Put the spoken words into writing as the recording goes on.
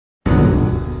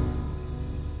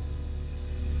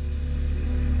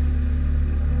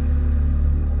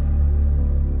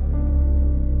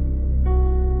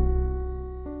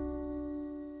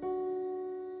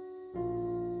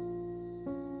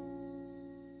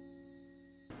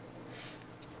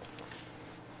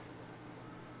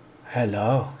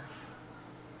Hello,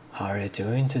 how are you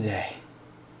doing today?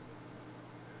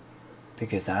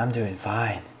 Because I'm doing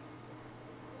fine.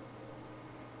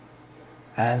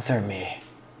 Answer me.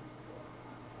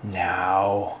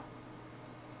 Now.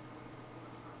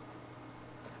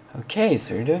 Okay,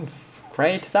 so you're doing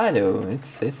great today, though.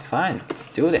 It's fine. Let's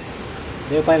do this.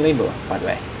 You're playing Limbo, by the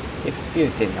way. If you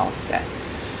didn't notice that.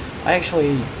 I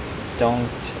actually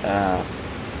don't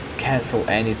cancel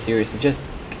any series. I just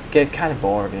get kind of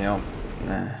bored, you know.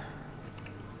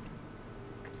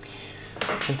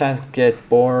 Sometimes get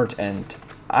bored and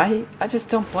I just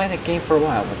don't play the game for a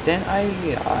while, but then I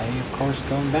of course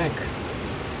come back.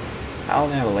 I'll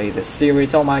never leave the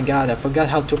series. Oh my god, I forgot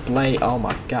how to play. Oh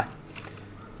my god,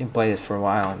 didn't play this for a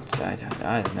while. I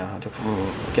don't know how to.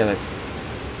 Okay, let's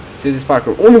do this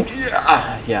parkour. Oh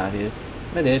yeah, I did.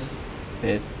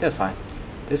 That's fine.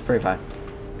 That's pretty fine.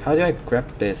 How do I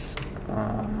grab this?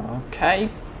 Okay.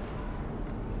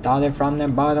 Started from the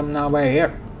bottom, now we're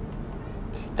here.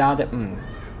 Started.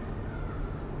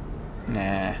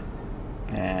 Nah.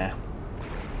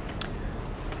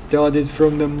 Started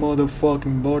from the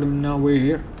motherfucking bottom, now we're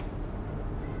here.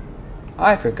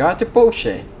 I forgot to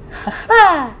bullshit.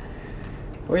 Haha!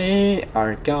 We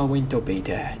are going to be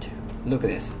dead. Look at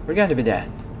this. We're going to be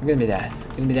dead. We're gonna be dead.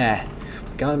 We're gonna be dead.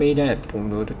 We're gonna be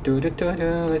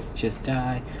dead. Let's just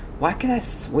die. Why can't I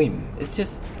swim? It's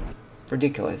just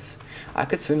ridiculous. I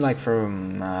could swim like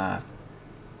from I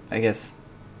guess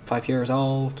 5 years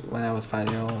old. When I was 5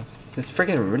 years old, it's just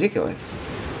freaking ridiculous.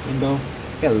 Limbo, you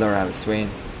gotta learn how to swim.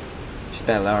 Just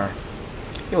better learn.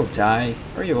 You'll die,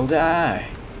 or you will die.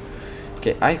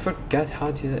 Okay, I forgot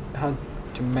how to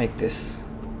make this.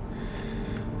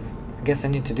 I guess I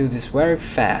need to do this very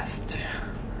fast.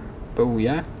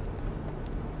 Booyah!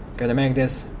 Gonna make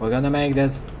this. We're gonna make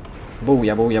this.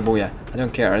 Booyah! Booyah! Booyah! I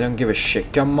don't care. I don't give a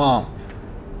shit. Come on.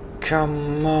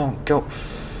 Come on, go.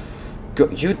 Go,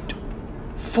 you.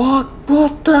 Fuck,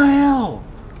 what the hell?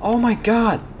 Oh my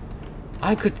god.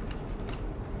 I could.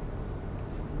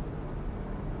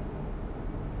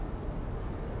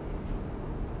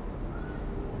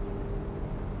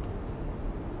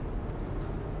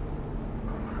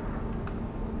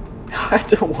 I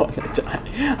don't wanna die.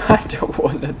 I don't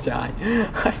wanna die.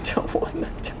 I don't wanna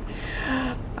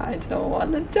die. I don't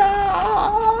wanna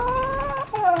die.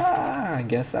 I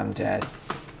guess I'm dead.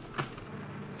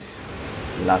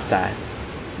 Last time.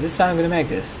 This time I'm gonna make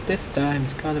this. This time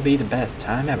is gonna be the best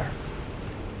time ever.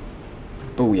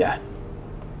 Booyah.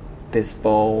 This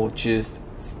ball just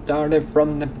started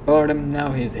from the bottom,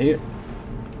 now he's here.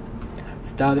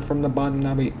 Started from the bottom,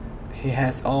 now he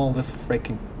has all this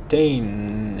freaking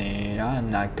thing. I'm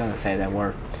not gonna say that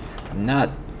word. I'm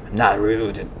not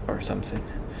rude or something.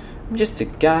 I'm just a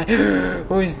guy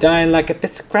who's dying like a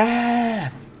piece of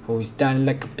crap. Who's dying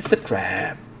like a piece of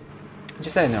crap.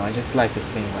 Just I don't know, I just like to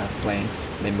sing while playing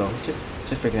Limbo. It's just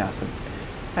freaking awesome.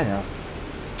 I don't know.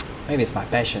 Maybe it's my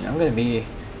passion. I'm gonna be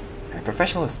a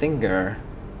professional singer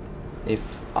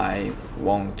if I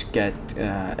won't get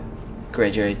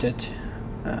graduated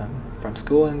from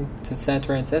school and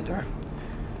etc. etc.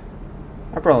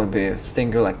 I'll probably be a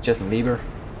singer like Justin Bieber.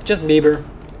 Justin Bieber,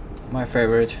 my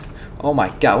favorite. Oh my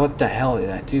god, what the hell did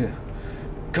I do?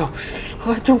 Go!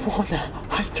 I don't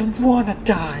wanna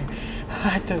die.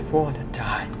 I don't wanna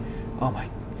die. Oh my,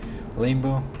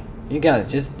 Limbo, you got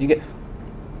it.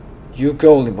 You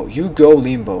go Limbo. You go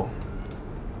Limbo.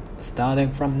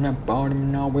 Starting from the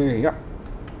bottom, now we're here.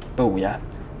 Booyah!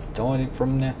 Starting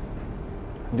from the.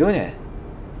 I'm doing it.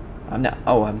 I'm not.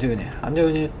 Oh, I'm doing it. I'm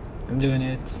doing it. I'm doing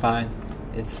it. It's fine.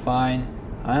 It's fine.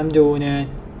 I'm doing it.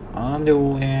 I'm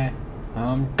doing it.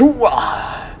 I'm doing.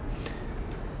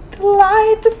 The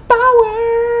light of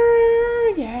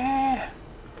power. Yeah.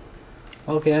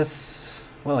 Well,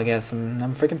 I guess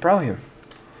I'm freaking pro here.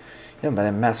 You know, but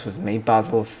I mess with me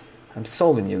puzzles. I'm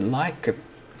solving you like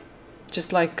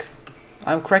just like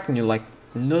I'm cracking you like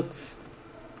nuts,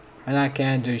 and I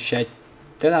can't do shit.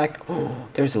 Then oh,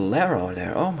 there's a lever over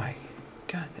there. Oh my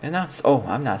god! And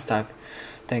I'm not stuck.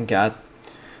 Thank God.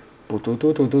 What's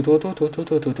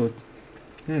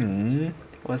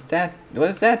that? What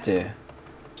does that do?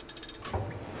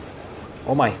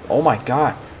 Oh my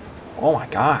god. Oh my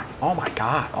god, oh my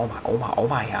god, oh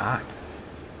my god.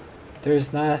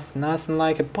 There's nothing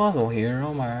like a puzzle here,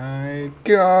 oh my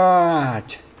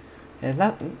god. It's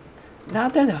not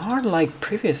that hard like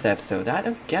previous episode. I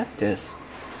don't get this.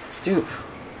 It's too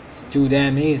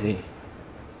damn easy.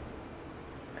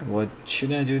 What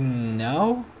should I do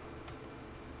now?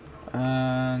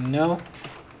 No.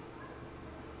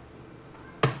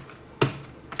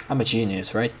 I'm a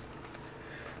genius, right?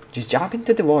 Just jump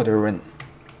into the water and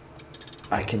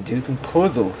I can do some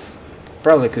puzzles.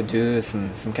 Probably could do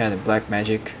some kind of black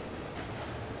magic.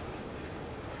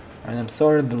 And I'm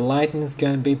sorry the lighting is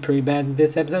gonna be pretty bad in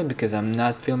this episode because I'm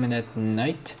not filming at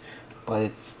night, but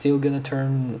it's still gonna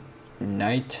turn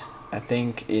night, I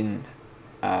think, in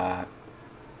I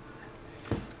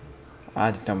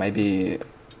don't know, maybe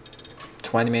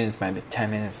 20 minutes, maybe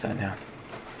 10 minutes, I don't know.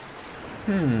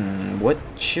 What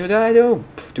should I do?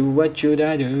 What should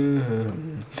I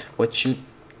do?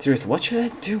 Seriously, what should I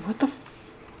do? What the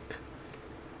fuck?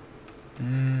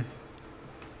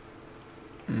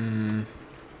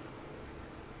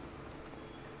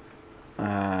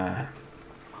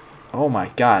 Oh my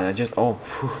god,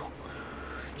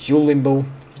 you Limbo, you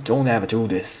don't ever do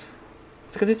this.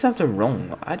 It's because I did something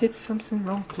wrong. I did something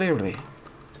wrong, clearly.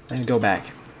 Let me go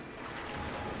back.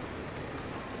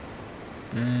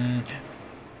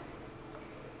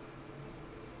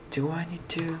 Do I need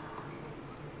to?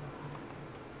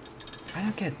 I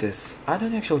don't get this. I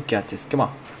don't actually get this. Come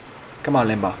on. Come on,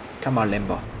 Limbo. Come on,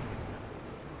 Limbo.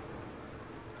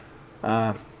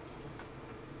 I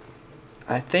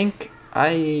think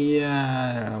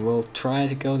I will try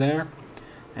to go there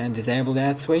and disable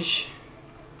that switch.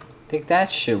 I think that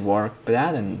should work, but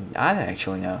I don't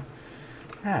actually know.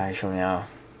 I don't actually know.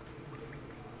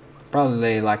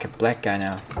 Probably like a black guy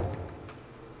now.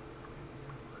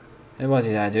 And what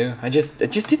did I do? I just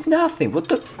did nothing. What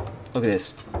the? Look at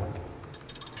this.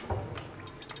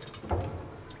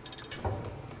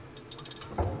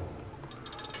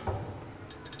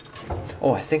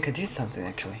 Oh, I think I did something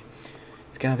actually.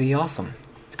 It's gonna be awesome.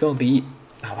 It's gonna be.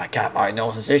 Oh my god, my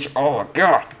nose is itching. Oh my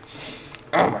god.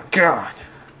 Oh my god.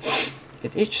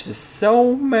 It itches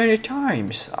so many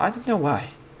times. I don't know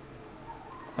why.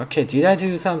 Okay, did I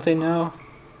do something now?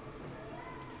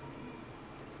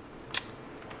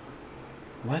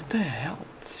 What the hell?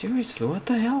 Seriously, what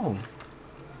the hell?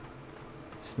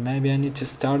 So maybe I need to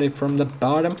start it from the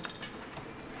bottom?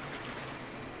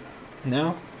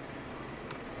 No?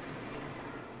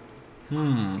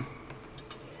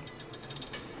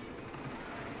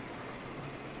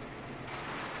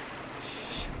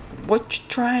 What you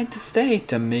trying to say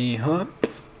to me, huh?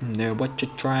 No, what you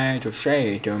trying to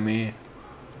say to me?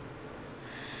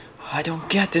 I don't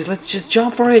get this. Let's just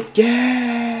jump for it.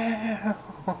 Yeah.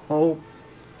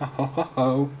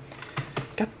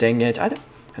 God dang it!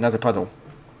 Another puzzle.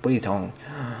 Please don't.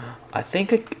 I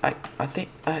think I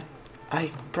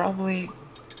probably.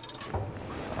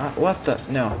 What the?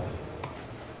 No.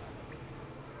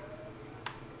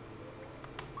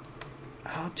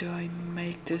 How do I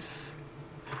make this?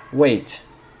 Wait.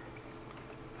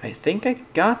 I think I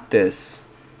got this.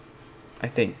 I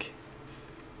think.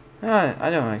 I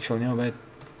don't actually know, but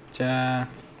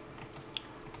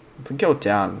if we go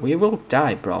down, we will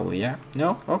die probably, yeah?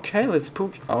 No? Okay, let's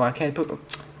push. Oh, I can't put.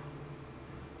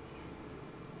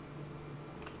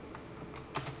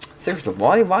 Seriously,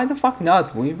 why the fuck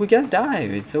not? We gotta die,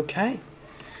 it's okay.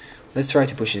 Let's try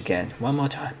to push it again. One more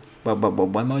time. One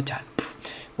more time.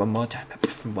 One more time.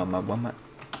 One more.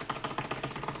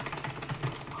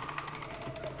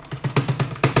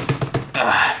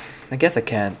 I guess I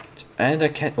can't. And I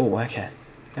can't. Oh, I can.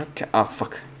 Okay. Oh,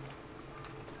 fuck.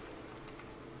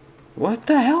 What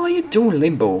the hell are you doing,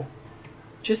 Limbo?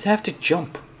 Just have to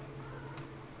jump.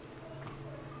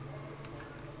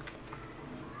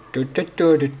 I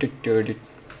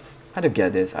don't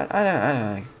get this.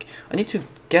 I need to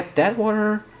get that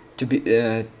water to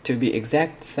be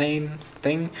exact same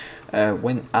thing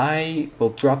when I will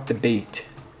drop the bait.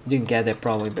 You didn't get that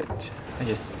probably, but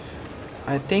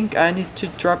I think I need to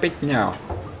drop it now.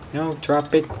 No,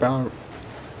 drop it, bro.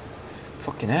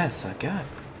 Fucking ass, God.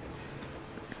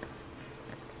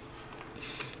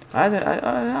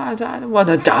 I don't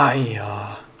wanna die.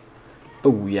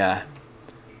 Booyah.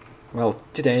 Well,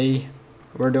 today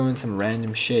we're doing some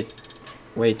random shit.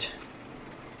 Wait.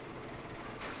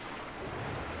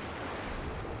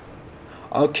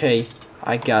 Okay,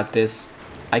 I got this.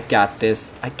 I got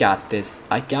this.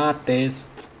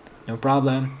 No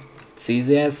problem. It's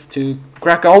easy as to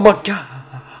crack. Oh my god.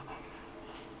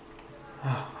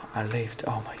 Oh, I lived.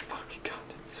 Oh my fucking god.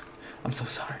 I'm so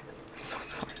sorry. I'm so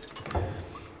sorry.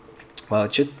 Well,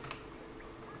 it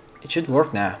should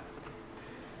work now.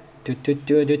 I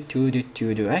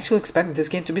actually expect this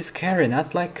game to be scary,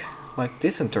 not like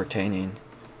this entertaining.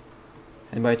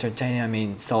 And by entertaining I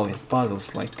mean solving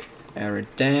puzzles like every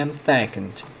damn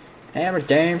second. Every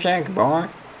damn second, boy.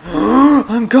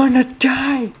 I'm gonna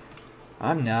die!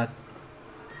 I'm not.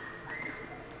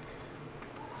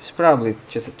 It's probably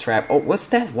just a trap. Oh, what's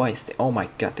that? Why is that? Oh my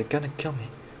god, they're gonna kill me.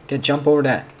 Can jump over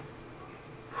that.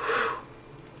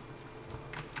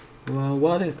 Well,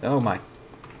 what is? Oh my.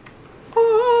 Oh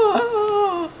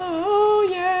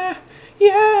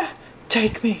Yeah!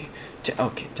 Take me!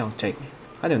 Okay, don't take me.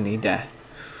 I don't need that.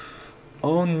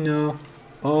 Oh no.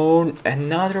 Oh,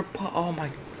 another oh my.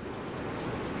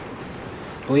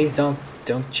 Please don't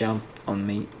jump on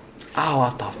me. Oh,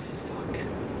 what the fuck.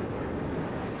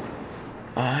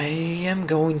 I am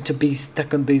going to be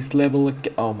stuck on this level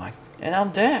again. Oh my. And I'm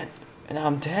dead. And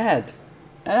I'm dead.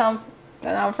 And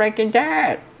I'm freaking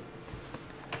dead.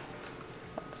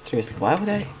 Seriously, why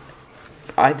would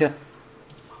I don't.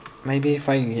 Maybe if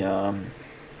I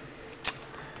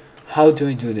how do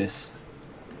I do this?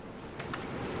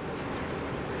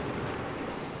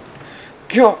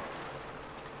 Go!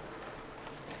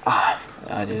 Ah,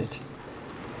 I did it.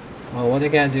 Well, what I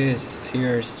gotta do is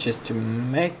just to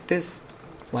make this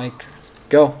like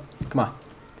go. Come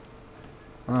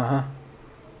on.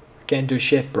 Can't do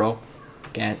shit, bro.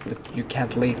 You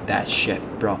can't leave that shit,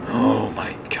 bro. Oh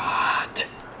my god.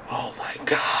 Oh my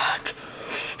god.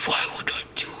 Why would I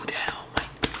do that? Oh my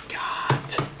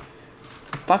god.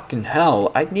 Fucking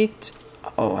hell. I need.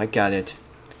 Oh, I got it.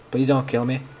 Please don't kill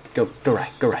me. Go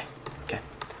right. Okay.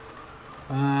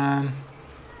 I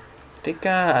think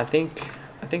I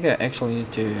actually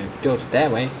need to go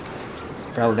that way.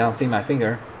 Probably don't see my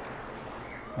finger.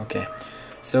 Okay.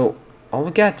 So all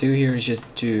we gotta do here is just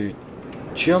to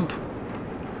jump,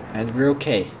 and we're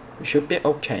okay. We should be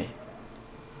okay.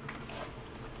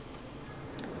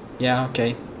 Yeah,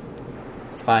 okay.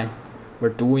 It's fine. We're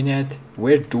doing it.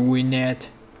 What's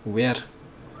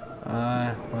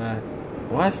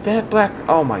that black?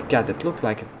 Oh my god, it looked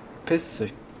like a piece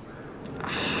of.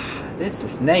 This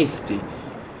is nasty.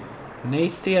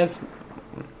 Nasty as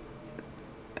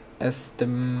the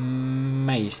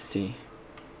masty.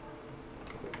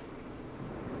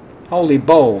 Holy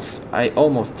balls! I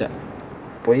almost died.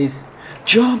 Please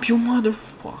jump, you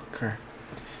motherfucker!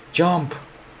 Jump!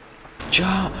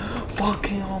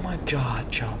 Fucking! Oh my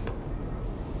god! Jump!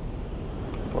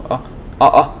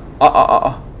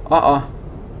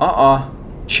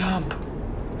 Jump!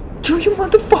 Go, you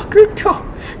motherfucker! Go,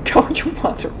 you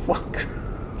motherfucker!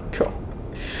 Go!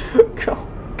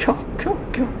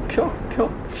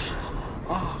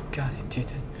 Oh god, I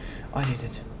did it! I did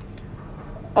it!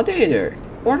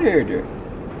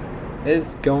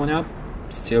 It's going up.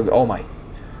 Still. Oh my!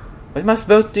 What am I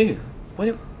supposed to do? What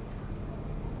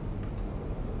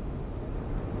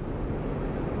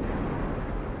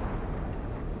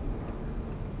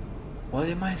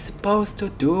am I supposed to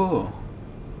do?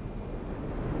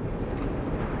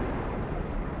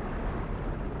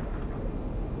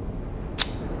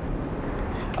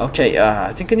 Okay,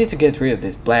 I think I need to get rid of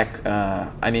this black,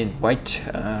 white,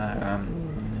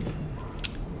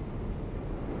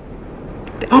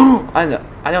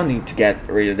 I don't need to get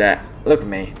rid of that. Look at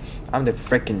me. I'm the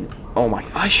freaking, oh my,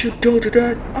 I should go to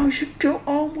that. Oh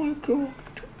my god.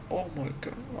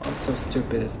 I'm so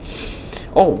stupid.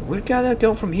 Oh, we gotta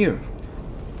go from here.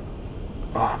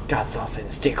 Oh, God, something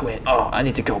stickling. Oh, I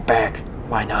need to go back.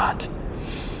 Why not?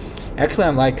 Actually,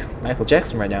 I'm like Michael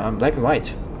Jackson right now. I'm black and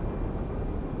white.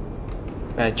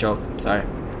 Bad joke. Sorry.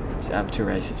 I'm too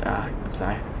racist. I'm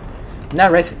sorry. I'm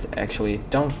not racist, actually.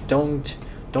 Don't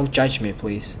judge me,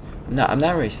 please. I'm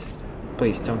not racist.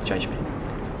 Please don't judge me.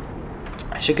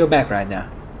 I should go back right now.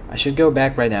 I should go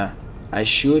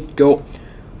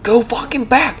fucking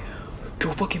back.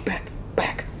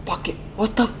 Back. Fucking.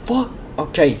 What the fuck?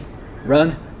 Okay.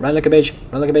 Run like a bitch.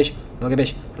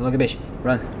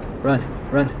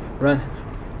 Run.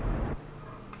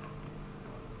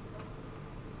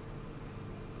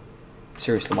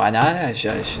 Seriously, why not? I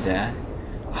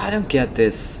don't get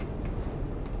this.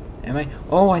 Am I?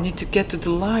 Oh, I need to get to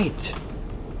the light.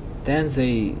 Then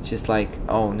they just like,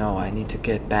 oh no, I need to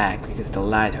get back because the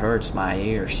light hurts my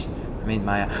ears. I mean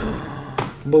my.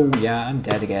 Booyah! I'm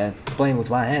dead again. Playing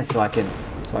with one hand so I can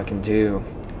do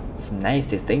some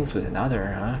nasty things with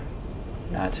another, huh?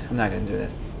 I'm not gonna do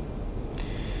that.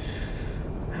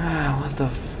 What the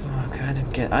fuck? I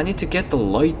don't get. I need to get the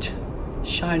light.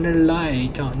 Shine a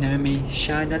light on me.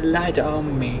 Shine a light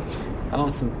on me. Oh,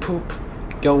 some poop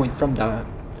going from the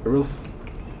roof.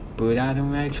 But I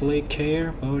don't actually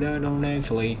care.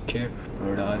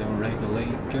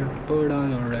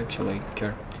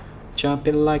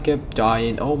 Jumping like a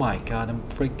dying. Oh my god, I'm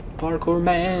freaking parkour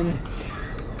man.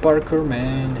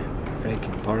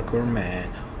 Freaking parkour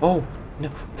man. Oh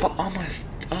no.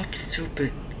 I'm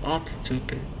stupid.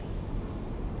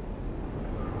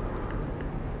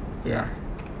 Yeah.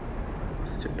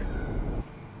 Stupid.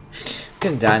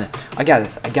 Couldn't die. I got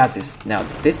this. Now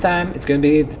this time it's gonna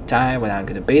be the time when I'm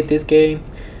gonna beat this game.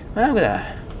 And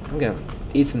I'm gonna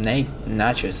eat some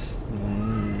nachos.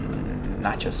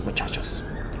 Nachos, muchachos.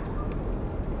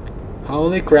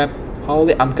 Holy crap.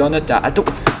 Holy, I'm gonna die. I don't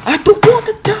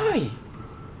wanna die.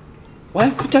 Why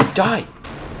would I die?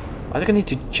 I think I need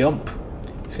to jump.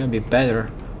 It's gonna be better.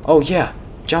 Oh yeah,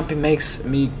 jumping makes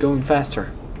me going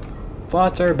faster.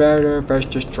 Faster, better,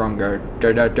 faster, stronger.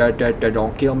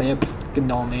 Don't kill me. It can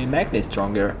only make me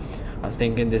stronger. I'm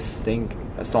thinking this thing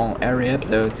a song every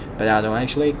episode, but I don't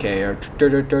actually care.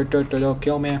 Don't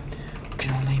kill me. It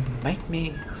can only make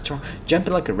me strong.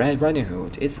 Jumping like a Red Riding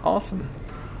Hood. It's awesome.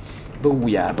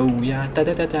 Booyah, booyah, da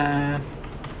da da da.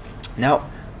 Now,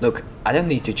 look, I don't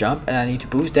need to jump, and I need to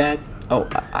boost that. Oh,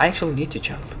 I actually need to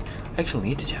jump. I actually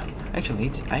need to jump. I actually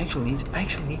need. I'm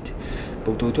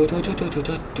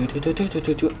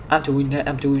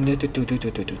doing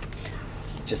that.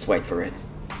 Just wait for it.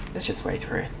 Let's just wait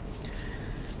for it.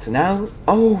 So now,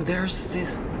 oh, there's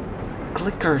these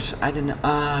clickers. I don't know,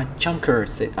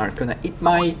 chunkers that are gonna eat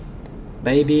my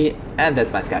baby, and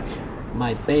that's my sky.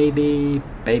 My baby.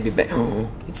 Oh,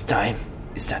 it's time.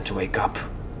 It's time to wake up.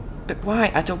 But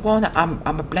why? I don't wanna.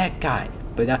 I'm a black guy.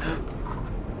 But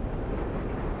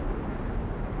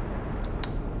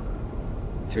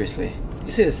seriously,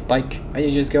 you see the spike? And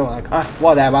you just go like,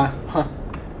 whatever. Huh?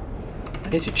 I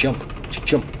need to jump.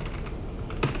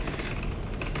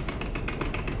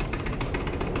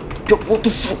 What the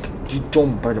fuck? You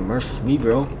don't better mess with me,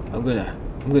 bro. I'm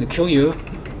gonna kill you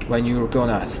when you're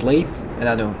gonna sleep, and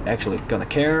I don't actually gonna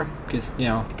care, because you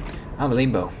know I'm a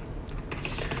Limbo.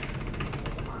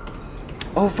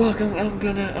 Oh fuck! I'm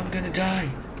gonna die.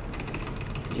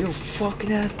 You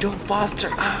fucking ass! Go faster!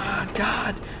 Ah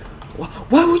God!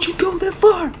 Why would you go that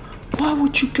far? Why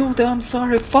would you go that? I'm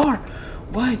sorry, far.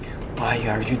 Why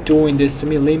are you doing this to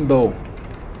me, Limbo?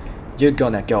 You're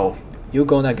gonna go.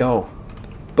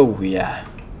 Booyah.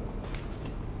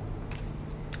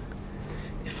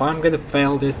 If I'm gonna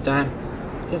fail this time,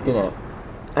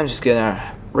 I'm just gonna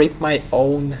rip my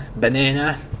own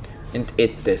banana and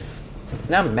eat this.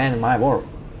 And I'm a man of my word.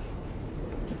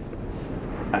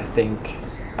 I think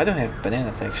I don't have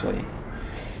bananas actually in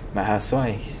my house, so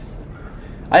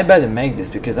I better make this,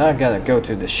 because I gotta go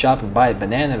to the shop and buy a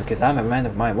banana, because I'm a man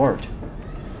of my word.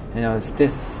 You know, is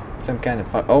this some kind of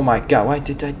fun? Oh my god, why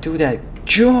did I do that?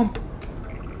 Jump!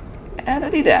 And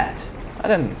I did that. I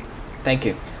don't. Thank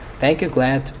you,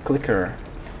 glad clicker.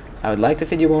 I would like to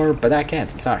feed you more, but I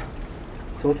can't. I'm sorry.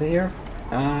 So what's in here?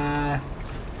 Not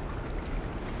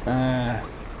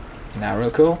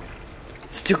real cool.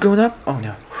 Still going up? Oh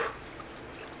no.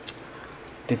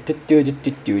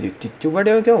 Where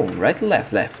do I go? Right,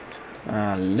 left.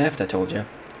 Left, I told you.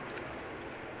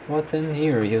 What's in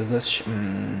here? Useless.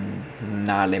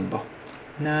 Nah, Limbo.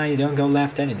 Nah, you don't go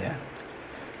left anywhere.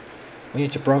 We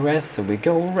need to progress, so we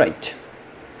go right.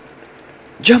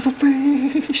 Jump a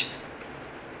fish!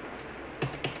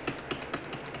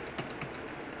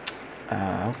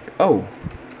 Oh,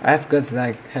 I forgot that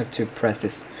I have to press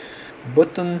this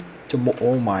button to.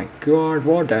 Oh my god,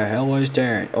 what the hell is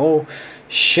that? Oh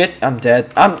shit, I'm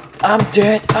dead. I'm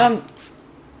dead.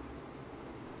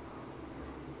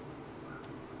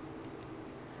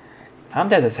 I'm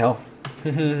dead as hell.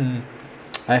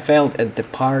 I failed at the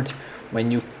part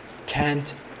when you can't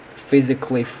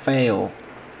physically fail.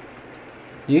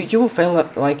 You will fail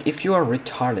like if you are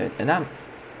retarded, and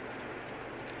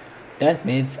that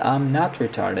means I'm not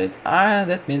retarded.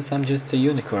 That means I'm just a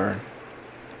unicorn.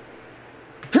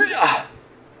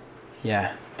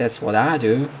 Yeah, that's what I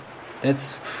do.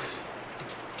 That's.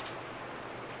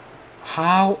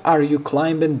 How are you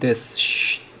climbing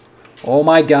this? Oh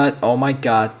my god! Oh my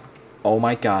god! Oh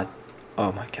my god!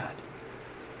 Oh my god!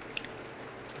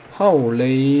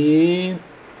 Holy!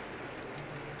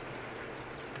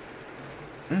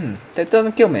 That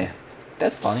doesn't kill me.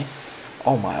 That's funny.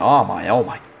 Oh my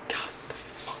god, the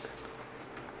fuck.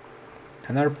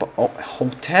 Another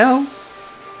hotel?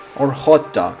 Or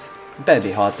hot dogs?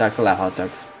 Better hot dogs, I love hot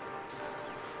dogs.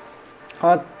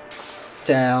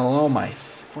 Hotel, oh my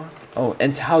fuck. Oh,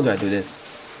 and how do I do this?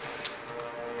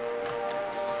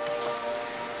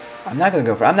 I'm not gonna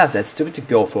go for it. I'm not that stupid to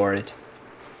go for it.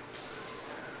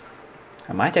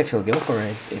 I might actually go for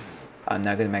it if I'm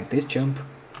not gonna make this jump.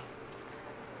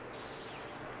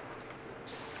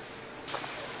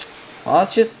 Well,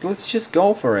 let's just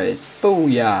go for it.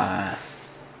 Booyah!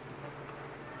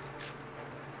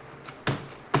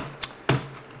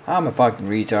 I'm a fucking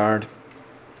retard.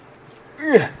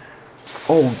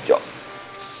 Oh,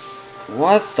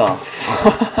 what the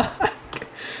fuck?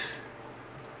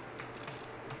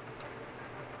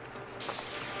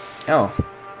 Oh,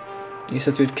 you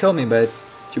said you'd kill me, but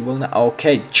you will not.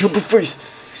 Okay, jump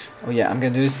face. Oh yeah, I'm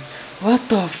gonna do this. What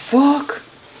the fuck?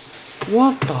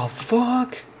 What the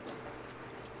fuck?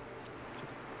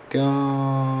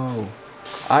 Go.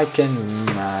 I can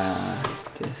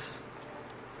this.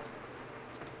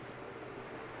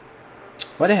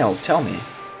 What the hell? Tell me.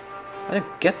 I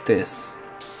don't get this.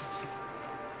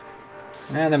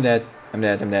 Man, I'm dead. I'm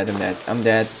dead. I'm dead. I'm dead. I'm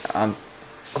dead.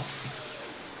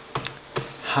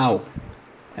 How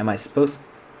am I supposed?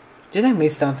 Did I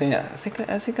miss something? I think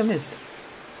I missed.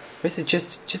 Or is it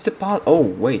just a part? Oh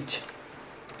wait.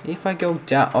 If I go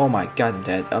down, oh my god, I'm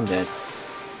dead. I'm dead.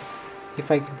 If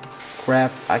I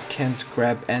grab, I can't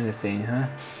grab anything, huh?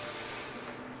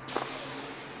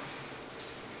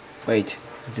 Wait,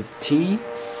 the T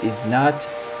is not.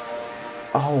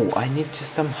 Oh, I need to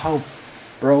somehow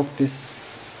break this.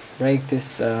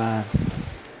 I'm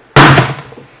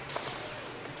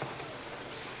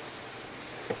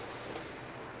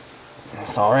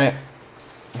sorry.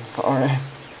 I'm sorry.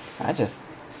 I just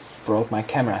broke my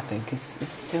camera. I think it's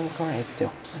still correct. It's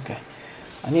still okay.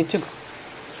 I need to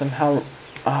somehow.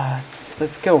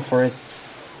 Let's go for it.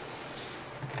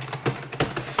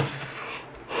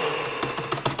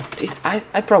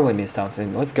 I probably missed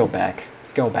something. Let's go back.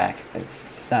 Let's go back.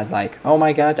 It's not like, oh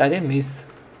my god, I didn't miss.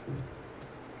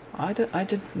 I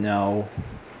didn't know.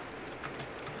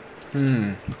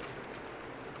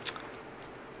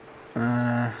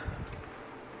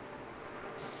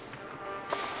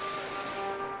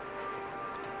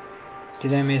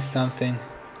 Did I miss something?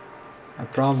 I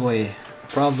probably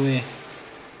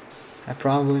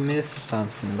missed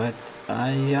something, but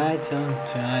I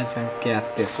don't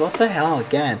get this. What the hell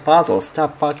again? Puzzle,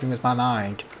 stop fucking with my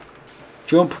mind.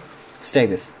 Jump. Let's take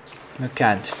this. No,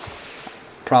 can't.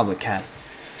 Probably can't.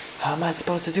 How am I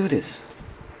supposed to do this?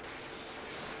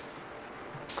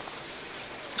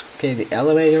 Okay, the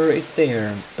elevator is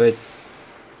there, but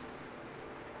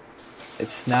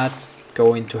it's not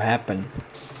going to happen.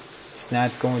 It's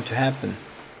not going to happen.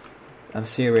 I'm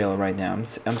serial right now. I'm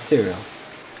serial.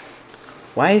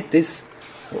 Why is this?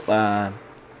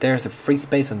 There's a free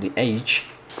space on the edge.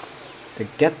 To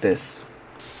get this.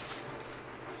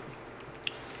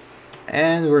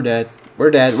 And we're dead.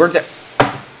 We're dead. We're dead.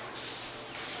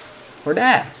 We're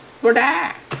dead. We're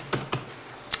dead.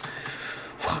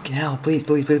 Fucking hell! Please,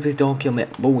 please, please, please don't kill me.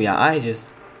 Booyah! I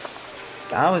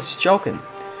was just joking.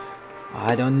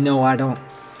 I don't know. I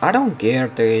don't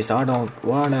get this. I don't.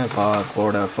 What the fuck?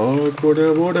 What the fuck? What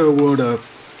the?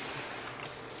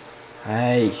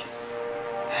 Hey.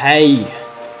 Hey.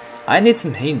 I need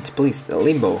some hint, please.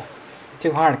 Limbo. It's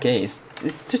too hard, okay?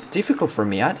 It's too difficult for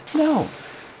me. I don't know.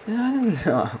 I don't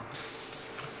know.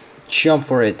 Jump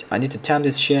for it. I need to time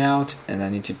this shit out, and I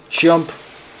need to jump.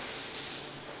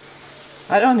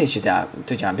 I don't need you to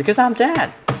jump because I'm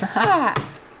dead.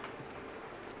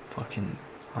 Fucking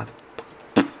what?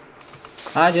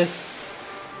 I just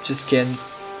kidding.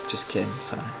 Just kidding.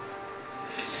 Sorry.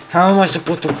 How am I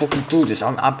supposed to fucking do this?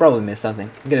 I probably missed something.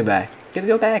 Get it back. Gotta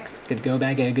go back. Gotta go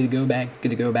back. Gotta go back.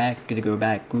 Gotta go back. Gotta go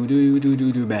back.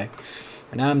 Do back.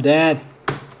 And I'm dead.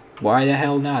 Why the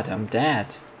hell not? I'm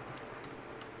dead.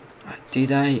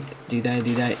 Did I?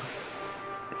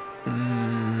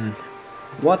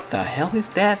 What the hell is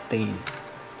that thing?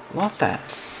 What the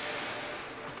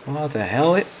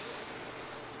hell it?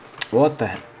 What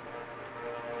the?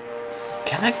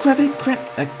 Can I grab it?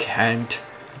 I can't.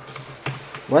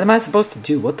 What am I supposed to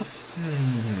do? What the?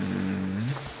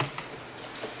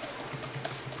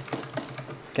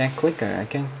 Can't click. I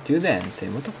can't do that.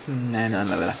 What the?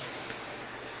 No.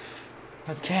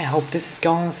 Okay, I hope this is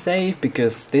going safe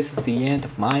because this is the end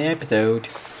of my episode.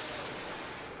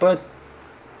 But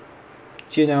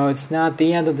you know, it's not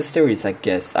the end of the series, I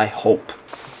guess. I hope,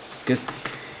 because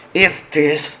if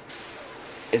this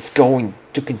is going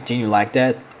to continue like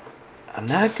that, I'm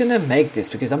not gonna make this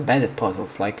because I'm bad at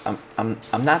puzzles. Like I'm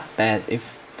not bad.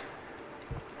 If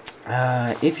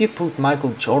you put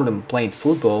Michael Jordan playing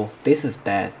football, this is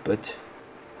bad. But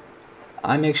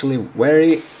I'm actually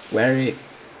very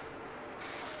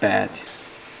bad.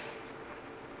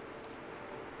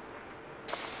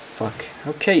 Fuck.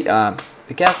 Okay.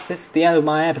 Because this is the end of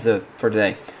my episode for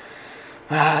today.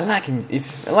 Like and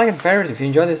favorite if you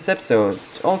enjoyed this episode.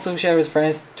 Also share with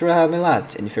friends to help me a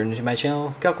lot. And if you're new to my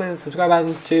channel, go click the subscribe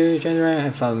button to join the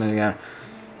and follow me again.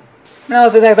 And I'll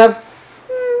see you next time.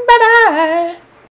 Bye bye.